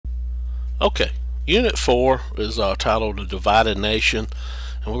Okay, Unit 4 is titled A Divided Nation,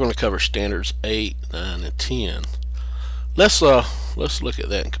 and we're going to cover Standards 8, 9, and 10. Let's look at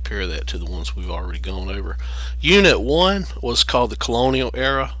that and compare that to the ones we've already gone over. Unit 1 was called the Colonial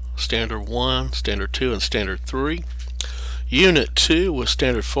Era, Standard 1, Standard 2, and Standard 3. Unit 2 was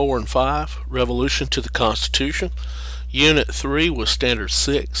Standard 4 and 5, Revolution to the Constitution. Unit 3 was Standard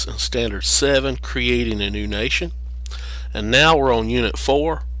 6 and Standard 7, Creating a New Nation. And now we're on Unit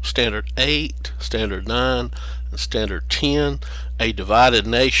 4, Standard 8, Standard 9, and Standard 10, A Divided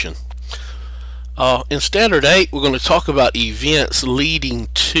Nation. In Standard 8, we're going to talk about events leading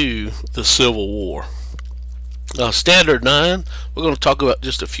to the Civil War. Standard 9, we're going to talk about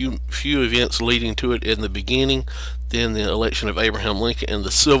just a few events leading to it in the beginning, then the election of Abraham Lincoln and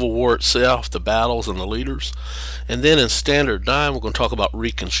the Civil War itself, the battles and the leaders. And then in Standard 9, we're going to talk about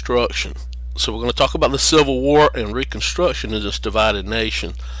Reconstruction. So we're going to talk about the Civil War and Reconstruction in this divided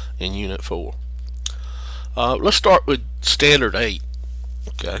nation in Unit 4. Let's start with Standard 8.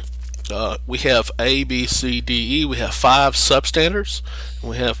 Okay, we have A, B, C, D, E. We have 5 substandards.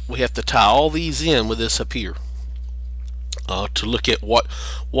 And we have to tie all these in with this up here to look at what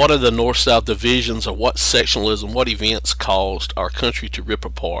are the North-South divisions, or what sectionalism, what events caused our country to rip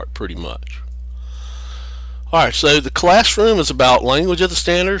apart, pretty much. Alright, so the classroom is about language of the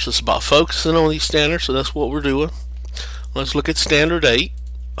standards. It's about focusing on these standards, so that's what we're doing. Let's look at Standard 8.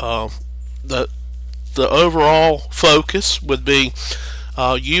 The overall focus would be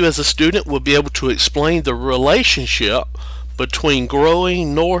you as a student will be able to explain the relationship between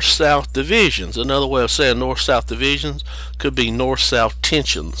growing North-South divisions. Another way of saying North-South divisions could be North-South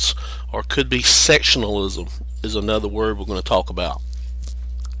tensions, or could be sectionalism is another word we're going to talk about.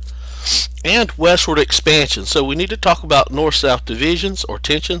 And westward expansion. So we need to talk about North-South divisions or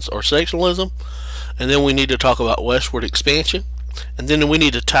tensions or sectionalism, and then we need to talk about westward expansion, and then we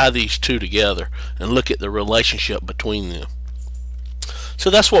need to tie these two together and look at the relationship between them. So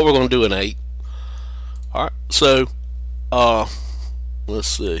that's what we're going to do in 8. Alright, so let's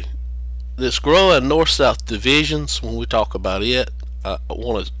see. This growing North-South divisions, when we talk about it, I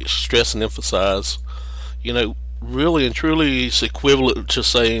want to stress and emphasize, really and truly it's equivalent to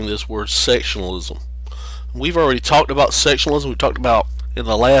saying this word sectionalism. We've already talked about sectionalism. We talked about in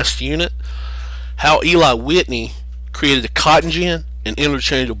the last unit how Eli Whitney created the cotton gin and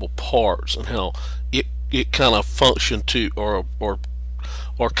interchangeable parts, and how it kind of functioned to or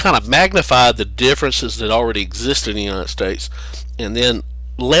kind of magnified the differences that already existed in the United States, and then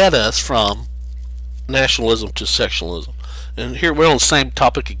led us from nationalism to sectionalism. And here we're on the same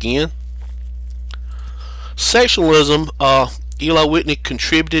topic again. Sectionalism, Eli Whitney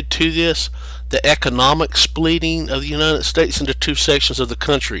contributed to this, the economic splitting of the United States into 2 sections of the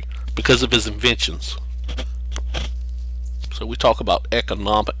country because of his inventions. So we talk about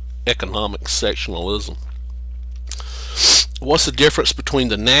economic sectionalism. What's the difference between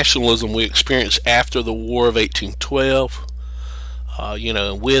the nationalism we experienced after the War of 1812,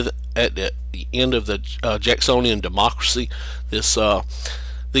 with at the end of the Jacksonian democracy,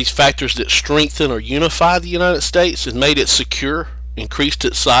 these factors that strengthen or unify the United States and made it secure, increased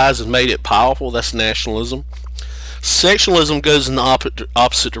its size, and made it powerful? That's nationalism. Sectionalism goes in the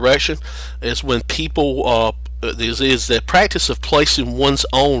opposite direction. It's when people is the practice of placing one's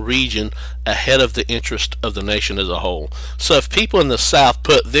own region ahead of the interest of the nation as a whole. So if people in the South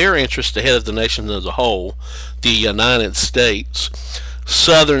put their interest ahead of the nation as a whole, the United States,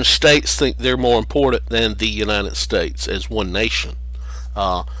 Southern states think they're more important than the United States as one nation.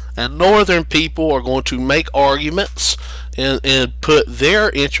 And Northern people are going to make arguments and put their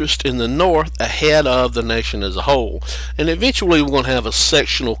interest in the North ahead of the nation as a whole. And eventually we're going to have a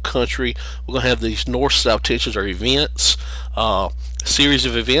sectional country. We're going to have these North-South tensions or events, series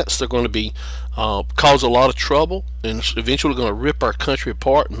of events. They're going to be cause a lot of trouble, and eventually going to rip our country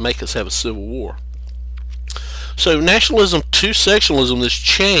apart and make us have a civil war. So nationalism to sectionalism, this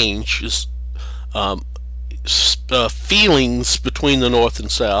change is feelings between the North and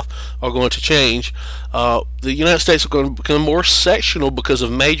South are going to change. The United States are going to become more sectional because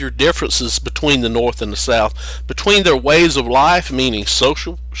of major differences between the North and the South, between their ways of life, meaning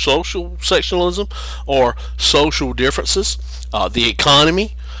social sectionalism or social differences, the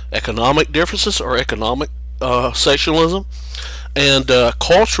economy, economic differences or economic sectionalism, and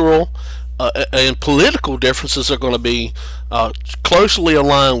cultural and political differences are going to be closely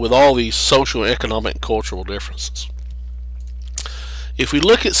aligned with all these social, economic, and cultural differences. If we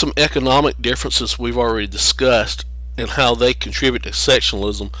look at some economic differences we've already discussed, and how they contribute to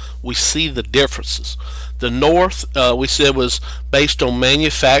sectionalism, we see the differences. The North, we said, was based on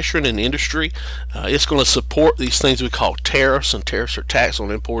manufacturing and industry. It's going to support these things we call tariffs, and tariffs are tax on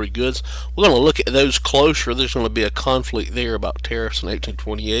imported goods. We're going to look at those closer. There's going to be a conflict there about tariffs in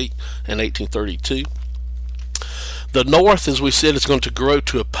 1828 and 1832. The North, as we said, is going to grow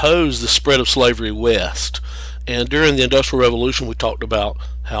to oppose the spread of slavery west. And during the Industrial Revolution, we talked about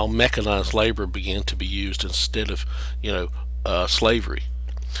how mechanized labor began to be used instead of, slavery.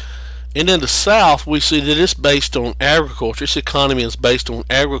 And in the South, we see that it's based on agriculture. Its economy is based on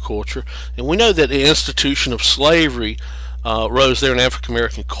agriculture. And we know that the institution of slavery rose there, and African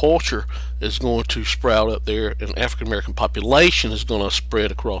American culture is going to sprout up there, and African American population is going to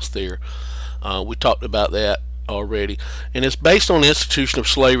spread across there. We talked about that already. And it's based on the institution of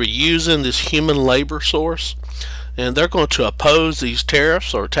slavery using this human labor source. And they're going to oppose these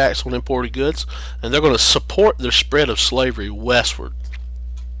tariffs or tax on imported goods, and they're going to support the spread of slavery westward.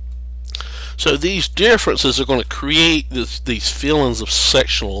 So these differences are going to create these feelings of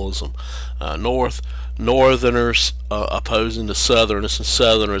sectionalism. Northerners opposing the Southerners, and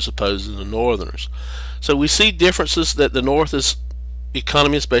Southerners opposing the Northerners. So we see differences that the North's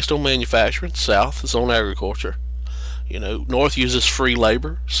economy is based on manufacturing, South is on agriculture. North uses free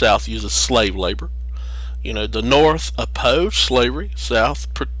labor, South uses slave labor. The North opposed slavery, South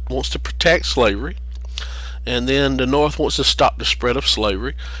wants to protect slavery. And then the North wants to stop the spread of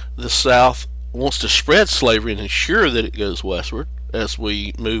slavery. The South wants to spread slavery and ensure that it goes westward as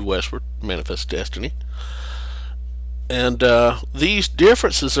we move westward, manifest destiny. And these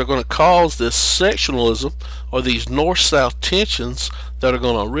differences are going to cause this sectionalism, or these north-south tensions that are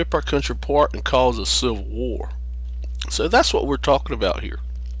going to rip our country apart and cause a civil war. So that's what we're talking about here.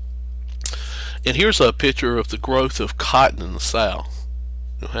 And here's a picture of the growth of cotton in the South,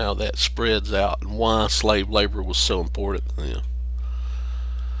 how that spreads out, and why slave labor was so important to them.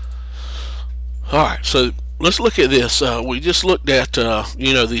 Alright, so let's look at this. We just looked at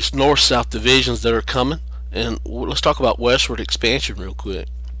these north-south divisions that are coming, and let's talk about westward expansion real quick.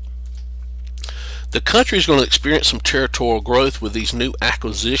 The country is going to experience some territorial growth with these new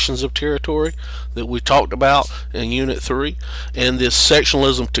acquisitions of territory that we talked about in Unit 3, and this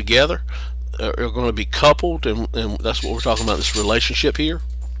sectionalism together are going to be coupled, and that's what we're talking about, this relationship here.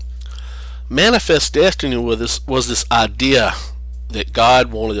 Manifest destiny was this idea that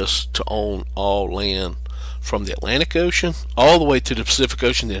God wanted us to own all land from the Atlantic Ocean all the way to the Pacific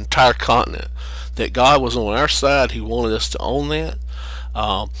Ocean, the entire continent. That God was on our side. He wanted us to own that.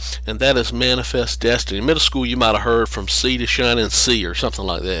 And that is manifest destiny. In middle school, you might have heard from sea to shining sea or something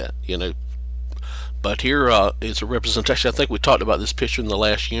like that, But here is a representation. I think we talked about this picture in the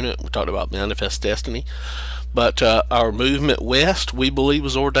last unit. We talked about manifest destiny. But our movement west, we believe,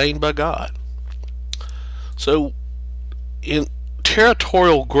 was ordained by God. So in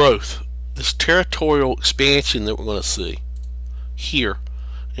territorial growth, this territorial expansion that we're going to see here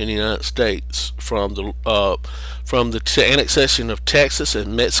in the United States, from the annexation of Texas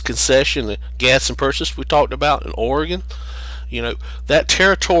and Mexican cession, the Gadsden Purchase we talked about in Oregon, that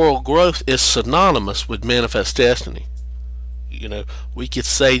territorial growth is synonymous with manifest destiny. We could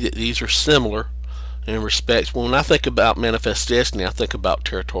say that these are similar in respects. When I think about manifest destiny, I think about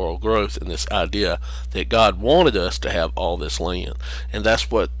territorial growth and this idea that God wanted us to have all this land, and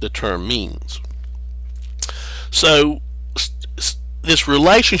that's what the term means. So this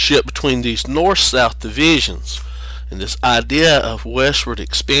relationship between these north-south divisions and this idea of westward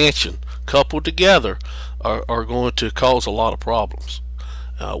expansion coupled together are going to cause a lot of problems.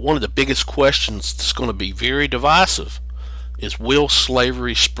 One of the biggest questions that's going to be very divisive is, will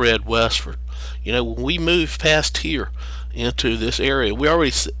slavery spread westward? When we move past here into this area, we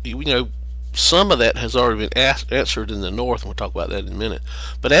already, some of that has already been answered in the north, and we'll talk about that in a minute.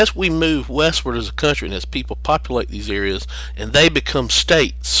 But as we move westward as a country, and as people populate these areas and they become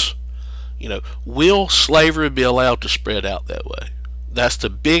states, will slavery be allowed to spread out that way? That's the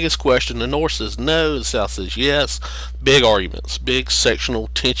biggest question. The north says no, the south says yes. Big arguments, big sectional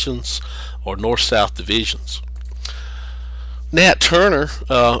tensions, or north-south divisions. Nat Turner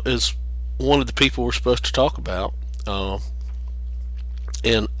is one of the people we're supposed to talk about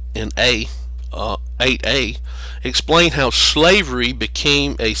in 8A, explain how slavery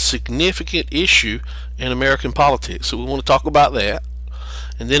became a significant issue in American politics. So we want to talk about that.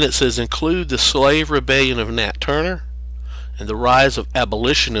 And then it says, include the slave rebellion of Nat Turner and the rise of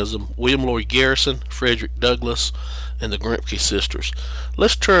abolitionism, William Lloyd Garrison, Frederick Douglass, and the Grimke sisters.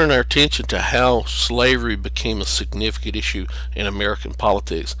 Let's turn our attention to how slavery became a significant issue in American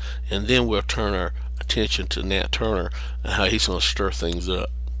politics, and then we'll turn our attention to Nat Turner and how he's going to stir things up.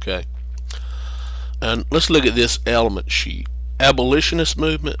 Okay. And let's look at this element sheet. Abolitionist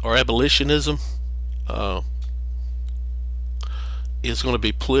movement or abolitionism is going to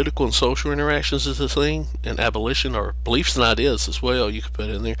be political and social interactions as a thing, and abolition or beliefs and ideas as well. You could put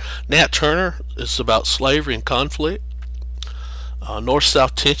it in there. Nat Turner is about slavery and conflict.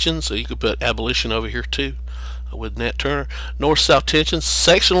 North-South tensions, so you could put abolition over here too with Nat Turner. North-South tensions,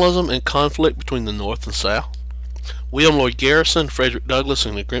 sectionalism and conflict between the North and South. William Lloyd Garrison, Frederick Douglass,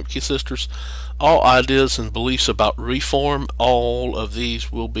 and the Grimke sisters, all ideas and beliefs about reform. All of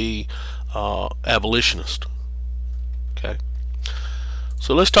these will be abolitionist. Okay.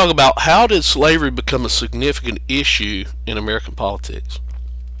 So let's talk about how did slavery become a significant issue in American politics.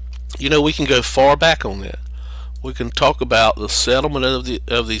 You know, we can go far back on that. We can talk about the settlement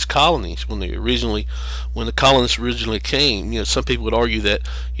of these colonies when the colonists originally came. You know, some people would argue that,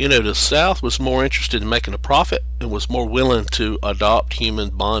 you know, the South was more interested in making a profit and was more willing to adopt human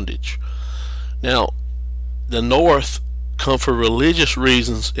bondage. Now, the North come for religious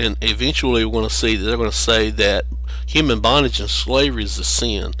reasons, and eventually we're going to see that they're going to say that human bondage and slavery is a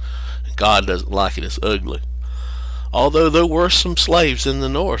sin, and God doesn't like it, it's ugly. Although there were some slaves in the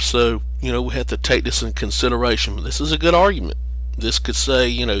North, so you know we have to take this in consideration. This is a good argument. This could say,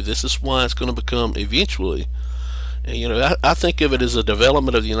 you know, this is why it's going to become eventually. And, you know, I think of it as a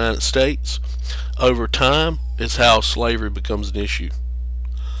development of the United States over time is how slavery becomes an issue.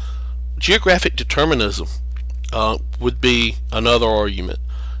 Geographic determinism would be another argument,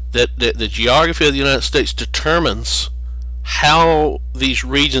 that the geography of the United States determines how these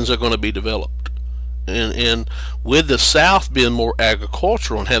regions are going to be developed. And with the South being more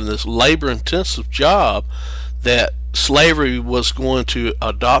agricultural and having this labor-intensive job, that slavery was going to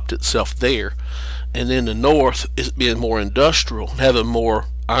adopt itself there, and then the North is being more industrial, having more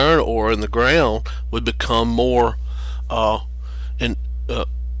iron ore in the ground, would become more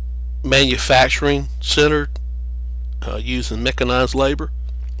manufacturing centered, using mechanized labor.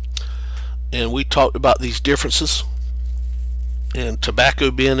 And we talked about these differences, and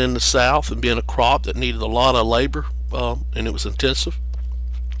tobacco being in the South and being a crop that needed a lot of labor, and it was intensive.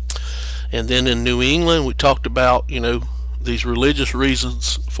 And then in New England we talked about, you know, these religious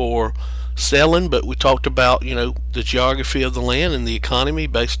reasons for selling, but we talked about, you know, the geography of the land and the economy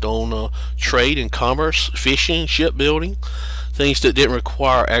based on trade and commerce, fishing, shipbuilding, things that didn't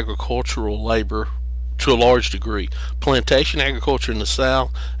require agricultural labor to a large degree. Plantation agriculture in the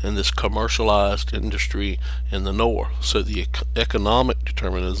South and this commercialized industry in the North. So the economic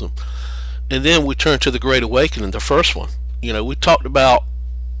determinism. And then we turn to the Great Awakening, the first one. You know, we talked about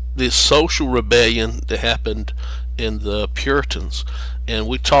this social rebellion that happened in the Puritans, and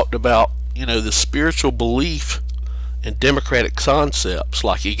we talked about, you know, the spiritual belief in democratic concepts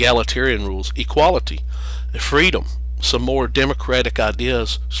like egalitarian rules, equality, freedom. Some more democratic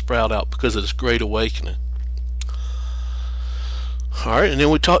ideas sprout out because of this Great Awakening. Alright, and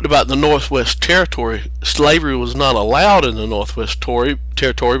then we talked about the Northwest Territory. Slavery was not allowed in the Northwest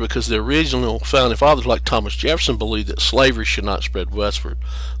Territory because the original founding fathers like Thomas Jefferson believed that slavery should not spread westward.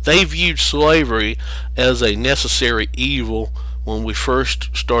 They viewed slavery as a necessary evil when we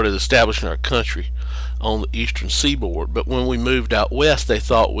first started establishing our country on the eastern seaboard, but when we moved out west they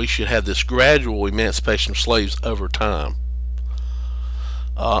thought we should have this gradual emancipation of slaves over time.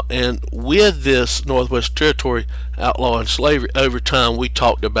 And with this Northwest Territory outlawing slavery over time, we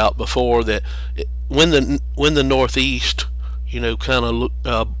talked about before that when the Northeast, you know, kind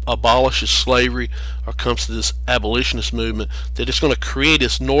of abolishes slavery or comes to this abolitionist movement, that it's going to create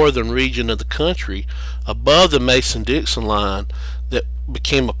this northern region of the country above the Mason-Dixon line that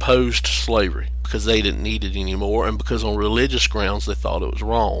became opposed to slavery because they didn't need it anymore, and because on religious grounds they thought it was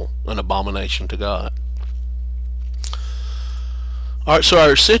wrong, an abomination to God. Alright, so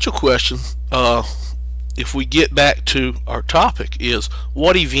our essential question, if we get back to our topic, is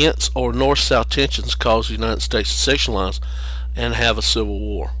what events or north-south tensions caused the United States to sectionalize and have a civil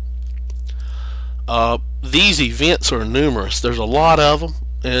war? These events are numerous. There's a lot of them,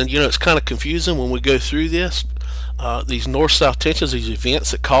 and you know, it's kind of confusing when we go through this. These north-south tensions, these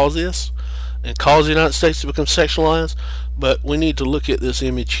events that cause this and cause the United States to become sectionalized, but we need to look at this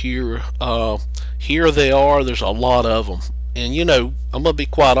image here. Here they are. There's a lot of them, and you know, I'm going to be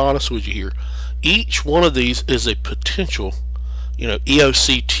quite honest with you here. Each one of these is a potential, you know,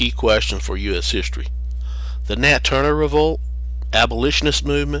 EOCT question for U.S. history. The Nat Turner Revolt, Abolitionist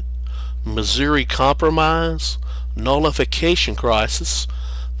Movement, Missouri Compromise, Nullification Crisis,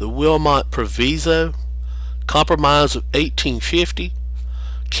 the Wilmot Proviso, Compromise of 1850,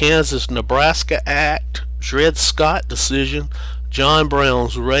 Kansas-Nebraska Act, Dred Scott Decision, John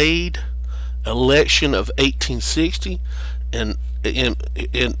Brown's Raid, Election of 1860, and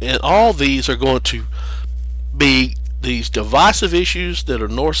and all these are going to be these divisive issues that are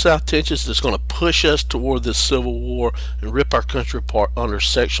north-south tensions that's going to push us toward this civil war and rip our country apart under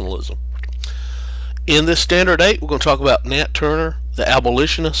sectionalism. In this Standard 8, we're going to talk about Nat Turner, the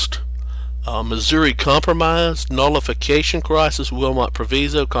abolitionist, Missouri Compromise, Nullification Crisis, Wilmot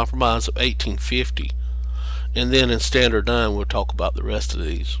Proviso, Compromise of 1850. And then in Standard 9, we'll talk about the rest of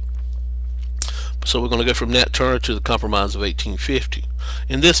these. So we're going to go from Nat Turner to the Compromise of 1850.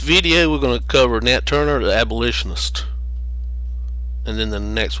 In this video, we're going to cover Nat Turner, the abolitionist. And then the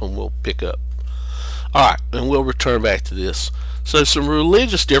next one we'll pick up. Alright, and we'll return back to this. So some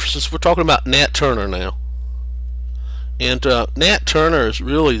religious differences. We're talking about Nat Turner now. And Nat Turner is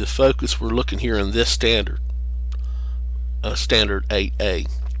really the focus we're looking here in this standard. Standard 8A.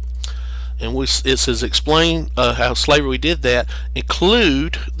 And it says explain how slavery did that.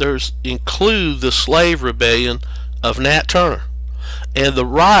 Include the slave rebellion of Nat Turner and the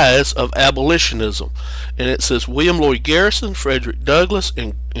rise of abolitionism. And it says William Lloyd Garrison, Frederick Douglass,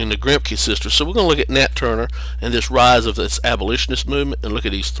 and the Grimke sisters. So we're going to look at Nat Turner and this rise of this abolitionist movement and look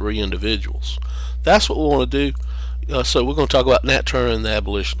at these three individuals. That's what we want to do. So we're going to talk about Nat Turner and the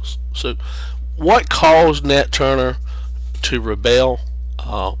abolitionists. So what caused Nat Turner to rebel?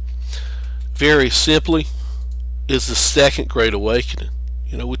 Very simply, is the Second Great Awakening.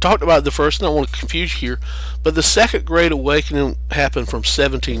 You know, we talked about the first, and I don't want to confuse you here, but the Second Great Awakening happened from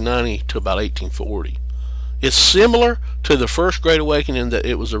 1790 to about 1840. It's similar to the First Great Awakening in that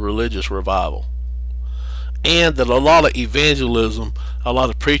it was a religious revival. And that a lot of evangelism, a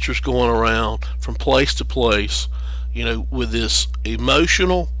lot of preachers going around from place to place, you know, with this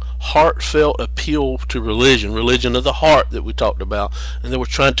emotional, heartfelt appeal to religion of the heart that we talked about, and they were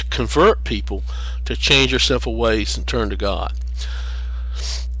trying to convert people to change their sinful ways and turn to God.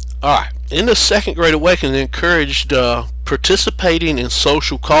 Alright, in the Second Great Awakening, they encouraged participating in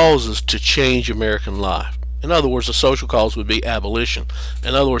social causes to change American life. In other words, the social cause would be abolition.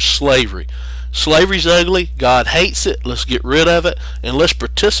 In other words, slavery. Slavery's ugly, God hates it, let's get rid of it, and let's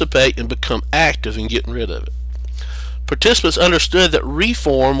participate and become active in getting rid of it. Participants understood that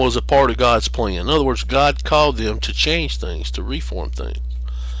reform was a part of God's plan. In other words, God called them to change things, to reform things.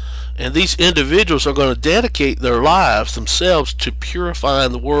 And these individuals are going to dedicate their lives themselves to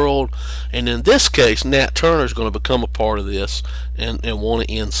purifying the world. And in this case, Nat Turner is going to become a part of this and want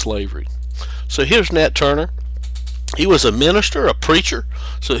to end slavery. So here's Nat Turner. He was a minister, a preacher.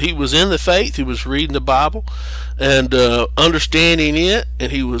 So he was in the faith. He was reading the Bible and understanding it.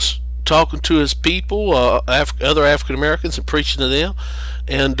 And he was talking to his people, other African Americans, and preaching to them.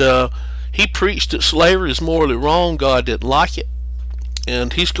 And he preached that slavery is morally wrong. God didn't like it.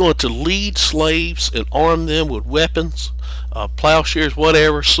 And he's going to lead slaves and arm them with weapons, plowshares,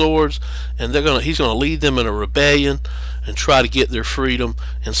 whatever, swords, and he's going to lead them in a rebellion and try to get their freedom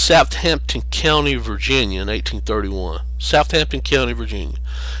in Southampton County, Virginia in 1831. Southampton County, Virginia.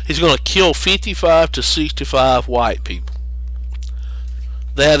 He's going to kill 55 to 65 white people.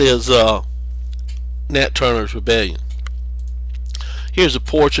 That is Nat Turner's rebellion. Here's a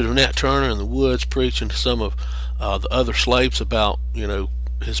portrait of Nat Turner in the woods preaching to some of the other slaves about, you know,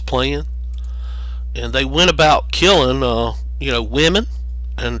 his plan. And they went about killing, you know, women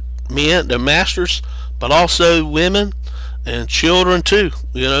and men, their masters, but also women and children too.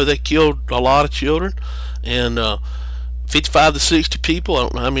 You know, they killed a lot of children, and 55 to 60 people. I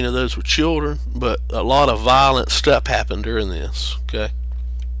don't know how many of those were children, but a lot of violent stuff happened during this. Okay.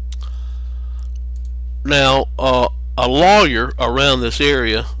 Now, a lawyer around this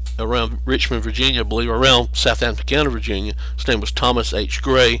area, around Richmond, Virginia, I believe, around Southampton County, Virginia, his name was Thomas H.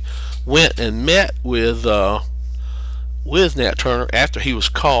 Gray, went and met with Nat Turner after he was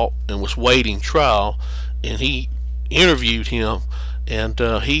caught and was waiting trial, and he interviewed him, and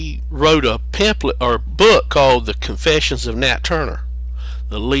he wrote a pamphlet or book called The Confessions of Nat Turner,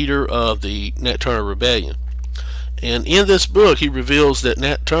 the leader of the Nat Turner Rebellion. And in this book, he reveals that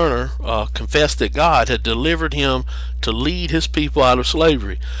Nat Turner confessed that God had delivered him to lead his people out of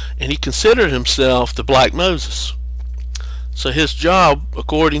slavery, and he considered himself the Black Moses. So his job,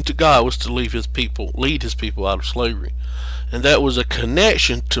 according to God, was to lead his people out of slavery, and that was a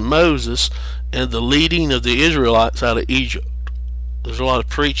connection to Moses and the leading of the Israelites out of Egypt. There's a lot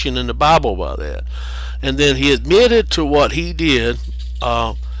of preaching in the Bible about that. And then he admitted to what he did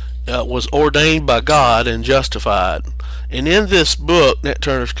was ordained by God and justified. And in this book, Nat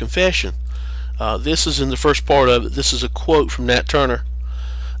Turner's Confession, this is in the first part of it. This is a quote from Nat Turner.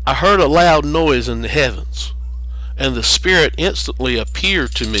 I heard a loud noise in the heavens, and the Spirit instantly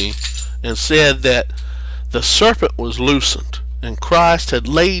appeared to me and said that the serpent was loosened, and Christ had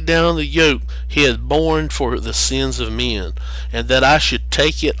laid down the yoke he had borne for the sins of men, and that I should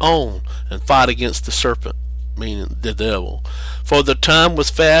take it on and fight against the serpent, meaning the devil. For the time was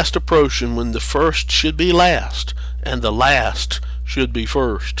fast approaching when the first should be last, and the last should be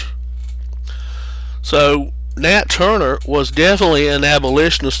first. So Nat Turner was definitely an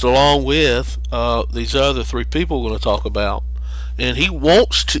abolitionist along with these other three people we're going to talk about. And he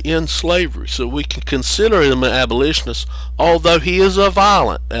wants to end slavery, so we can consider him an abolitionist, although he is a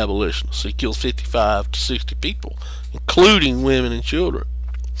violent abolitionist. He kills 55 to 60 people, including women and children.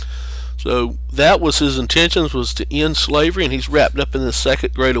 So that was his intentions, was to end slavery, and he's wrapped up in the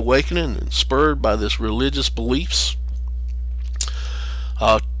Second Great Awakening and spurred by this religious beliefs.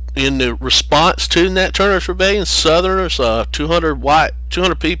 In the response to Nat Turner's rebellion, Southerners, 200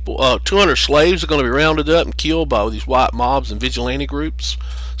 slaves are going to be rounded up and killed by these white mobs and vigilante groups,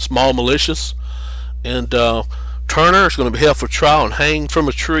 small militias, and Turner is going to be held for trial and hanged from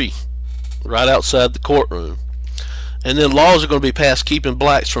a tree right outside the courtroom. And then laws are going to be passed keeping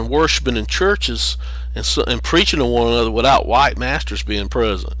blacks from worshiping in churches and preaching to one another without white masters being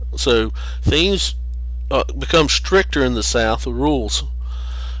present. So things become stricter in the South, the rules.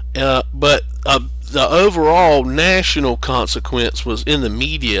 But the overall national consequence was in the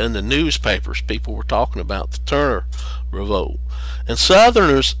media and the newspapers. People were talking about the Turner Revolt. And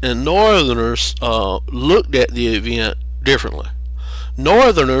Southerners and Northerners looked at the event differently.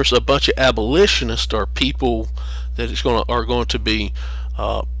 Northerners, a bunch of abolitionists, are people that are going to be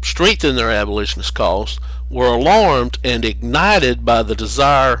strengthen their abolitionist cause, were alarmed and ignited by the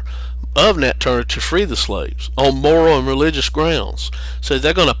desire of Nat Turner to free the slaves on moral and religious grounds. So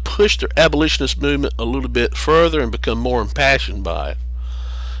they're going to push their abolitionist movement a little bit further and become more impassioned by it.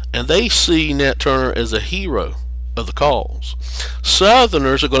 And they see Nat Turner as a hero of the cause.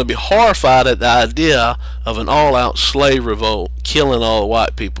 Southerners are going to be horrified at the idea of an all-out slave revolt killing all the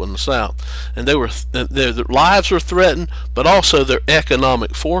white people in the South. And their lives were threatened, but also their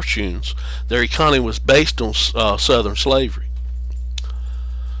economic fortunes. Their economy was based on Southern slavery.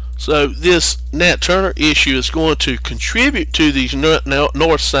 So this Nat Turner issue is going to contribute to these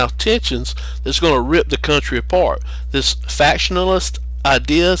north-south tensions that's going to rip the country apart. This factionalist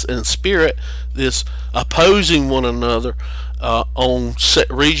ideas and spirit, this opposing one another on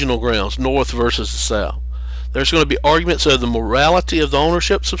regional grounds, north versus the south. There's going to be arguments over the morality of the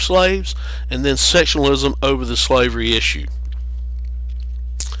ownerships of slaves, and then sectionalism over the slavery issue.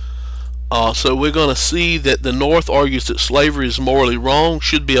 So we're going to see that the North argues that slavery is morally wrong,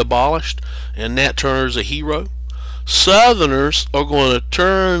 should be abolished, and Nat Turner is a hero. Southerners are going to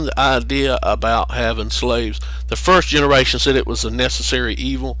turn the idea about having slaves. The first generation said it was a necessary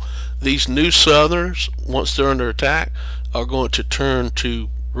evil. These new Southerners, once they're under attack, are going to turn to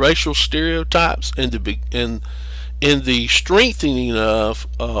racial stereotypes and in the strengthening of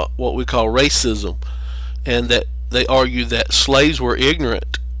what we call racism, and that they argue that slaves were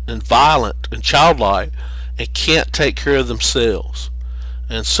ignorant and violent and childlike and can't take care of themselves,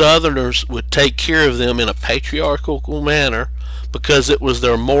 and Southerners would take care of them in a patriarchal manner because it was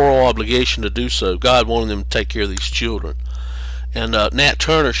their moral obligation to do so. God wanted them to take care of these children, and Nat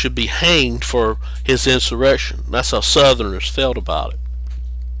Turner should be hanged for his insurrection. That's how Southerners felt about it.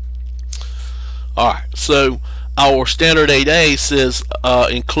 Alright, so our Standard 8A says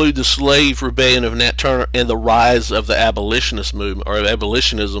include the slave rebellion of Nat Turner and the rise of the abolitionist movement, or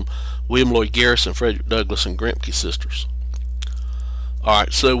abolitionism, William Lloyd Garrison, Frederick Douglass, and Grimke sisters.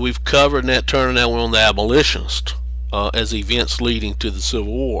 Alright, so we've covered Nat Turner. Now we're on the abolitionist as events leading to the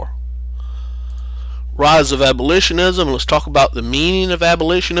Civil War. Rise of abolitionism. Let's talk about the meaning of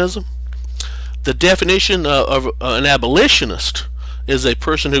abolitionism. The definition of an abolitionist is a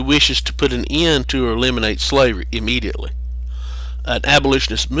person who wishes to put an end to or eliminate slavery immediately. An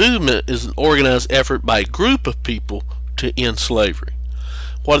abolitionist movement is an organized effort by a group of people to end slavery.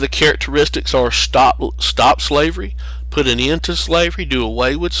 What are the characteristics? Are stop slavery, put an end to slavery, do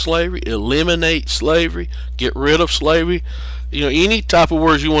away with slavery, eliminate slavery, get rid of slavery. You know, any type of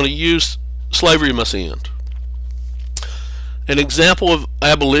words you want to use, slavery must end. An example of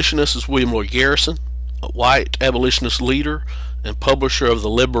abolitionist is William Lloyd Garrison, a white abolitionist leader and publisher of The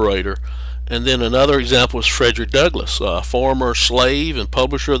Liberator. And then another example is Frederick Douglass, a former slave and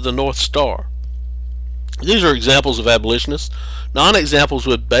publisher of the North Star. These are examples of abolitionists. Non-examples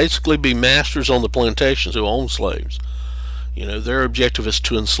would basically be masters on the plantations who own slaves. You know, their objective is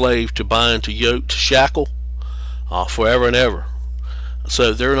to enslave, to bind, to yoke, to shackle forever and ever.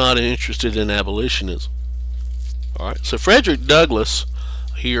 So they're not interested in abolitionism. Alright, so Frederick Douglass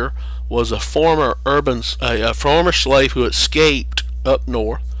here was a former slave who escaped up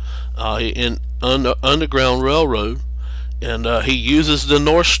north in Underground Railroad and he uses the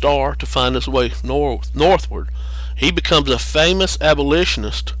North Star to find his way northward. He becomes a famous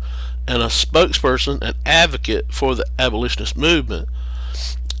abolitionist and a spokesperson and advocate for the abolitionist movement.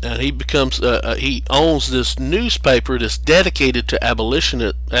 And he becomes he owns this newspaper that's dedicated to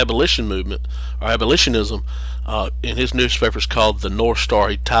abolition movement or abolitionism. And his newspaper is called the North Star.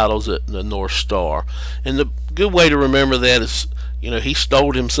 He titles it the North Star. And the good way to remember that is, he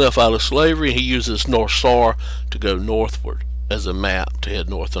stole himself out of slavery, and he uses North Star to go northward as a map to head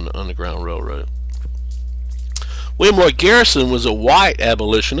north on the Underground Railroad. William Lloyd Garrison was a white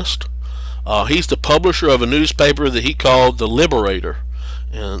abolitionist. He's the publisher of a newspaper that he called the Liberator.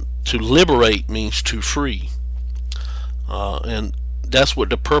 And to liberate means to free. And that's what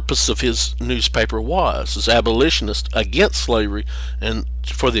the purpose of his newspaper was, as abolitionist against slavery and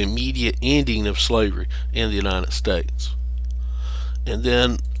for the immediate ending of slavery in the United States. And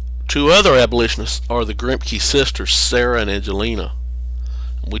then two other abolitionists are the Grimke sisters, Sarah and Angelina.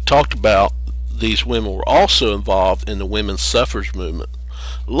 We talked about these women were also involved in the women's suffrage movement.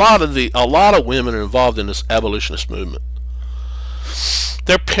 A lot of women are involved in this abolitionist movement.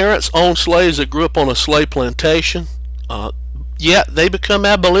 Their parents owned slaves that grew up on a slave plantation, yet they become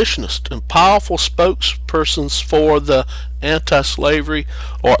abolitionists and powerful spokespersons for the anti-slavery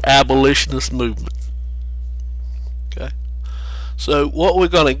or abolitionist movement. Okay, so what we're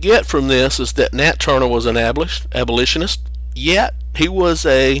going to get from this is that Nat Turner was an abolitionist, yet he was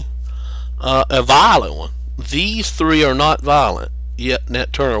a violent one. These three are not violent, yet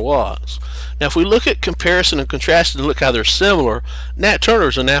Nat Turner was. Now, if we look at comparison and contrast and look how they're similar, Nat Turner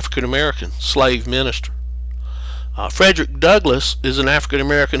is an African-American slave minister. Frederick Douglass is an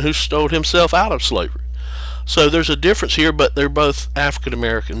African-American who stole himself out of slavery. So there's a difference here, but they're both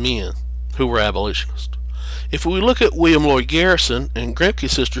African-American men who were abolitionists. If we look at William Lloyd Garrison and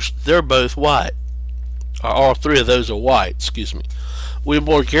Grimke sisters, they're both white. All three of those are white, excuse me. William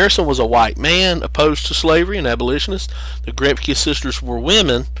Lloyd Garrison was a white man opposed to slavery and abolitionist. The Grimke sisters were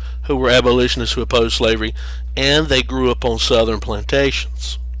women who were abolitionists who opposed slavery, and they grew up on southern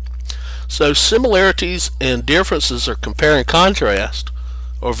plantations. So similarities and differences, or compare and contrast,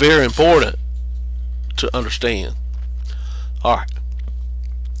 are very important to understand. Alright.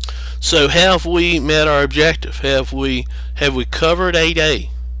 So have we met our objective? Have we covered 8A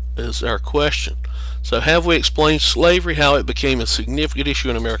is our question. So have we explained slavery, how it became a significant issue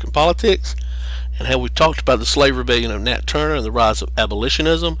in American politics, and have we talked about the slave rebellion of Nat Turner and the rise of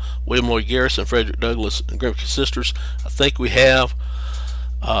abolitionism, William Lloyd Garrison, Frederick Douglass, and Grimke sisters? I think we have.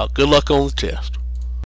 Good luck on the test.